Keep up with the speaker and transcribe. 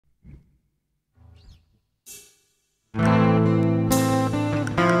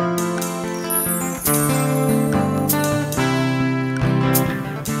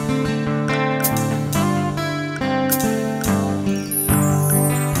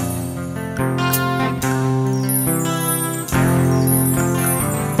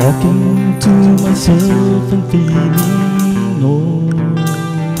Talking to myself and feeling old.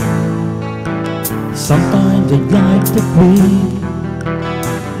 Sometimes I'd like to quit.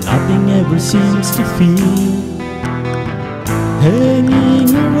 Nothing ever seems to feel.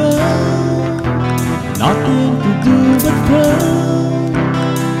 Hanging around, nothing to do but frown.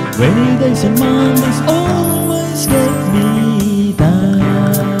 Rainy days and Mondays always get me down.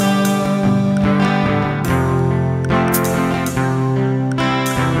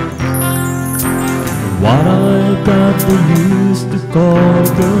 What I've got they used to call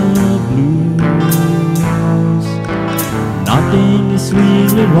the blues. Nothing is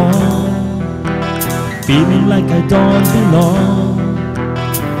really wrong, feeling like I don't belong.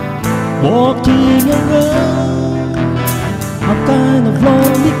 Walking around, I'm kind of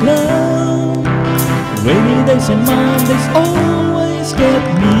lonely clown. Rainy days and Mondays always get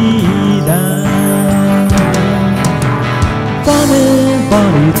me down. Funny,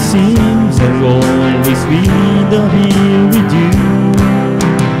 but it seems I'll always be here with you.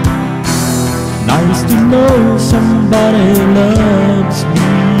 Nice to know somebody loves me.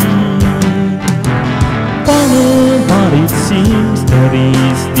 Funny, but it seems that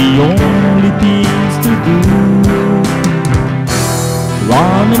is the only things to do.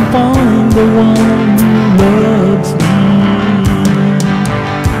 Run and find the one who loves me.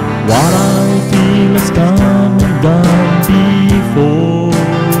 What I feel has come and gone before.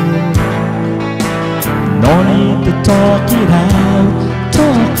 No need to talk it out,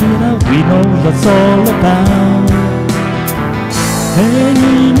 we know what's all about.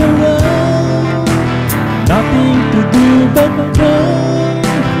 Hanging around, nothing to do but cry.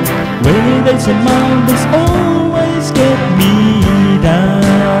 Rainy days and Mondays always get me down.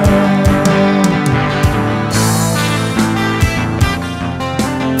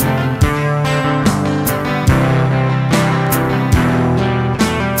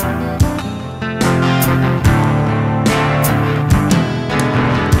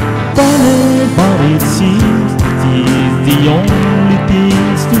 Funny, but it seems it is the only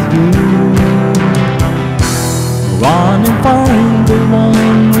things to do. Run and find the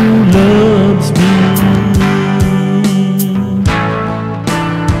one who loves me.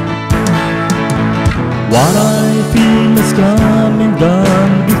 What I feel has come and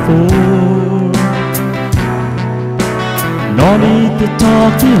done before. No need to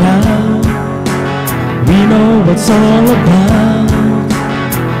talk it out, we know what's all about.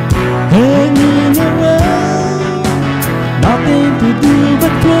 Hanging around, nothing to do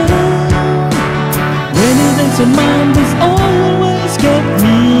but cry. Rainy days and Mondays always get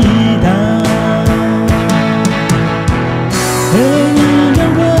me down. Hanging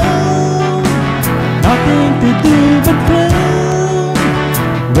around, nothing to do but cry.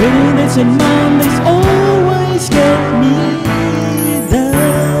 Rainy days and Mondays always get me down.